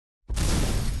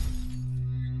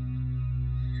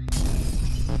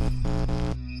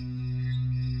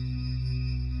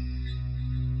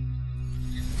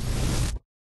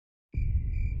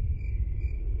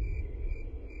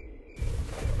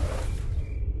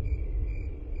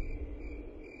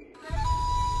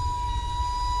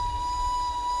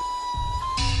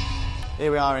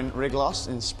Here we are in Riglos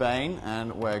in Spain,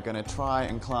 and we're going to try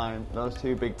and climb those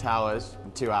two big towers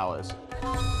in 2 hours.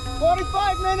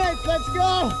 45 minutes, let's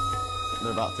go!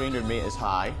 They're about 300 meters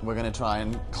high. We're going to try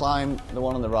and climb the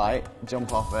one on the right,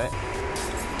 jump off it,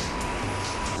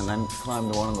 and then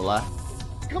climb the one on the left.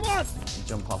 Come on!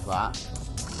 Jump off that.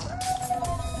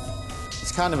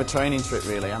 It's kind of a training trip,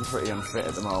 really. I'm pretty unfit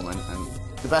at the moment, and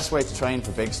the best way to train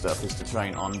for big stuff is to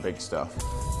train on big stuff.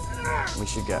 We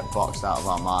should get boxed out of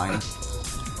our mind.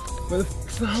 Where the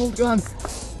f***'s the hold gun?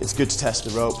 It's good to test the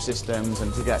rope systems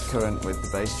and to get current with the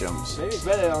base jumps. Maybe it's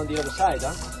better on the other side,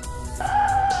 huh?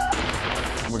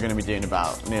 We're going to be doing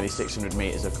about nearly 600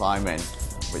 meters of climbing,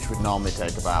 which would normally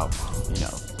take about,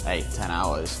 8-10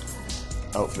 hours.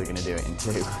 Hopefully going to do it in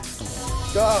 2.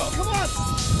 Go! Come on!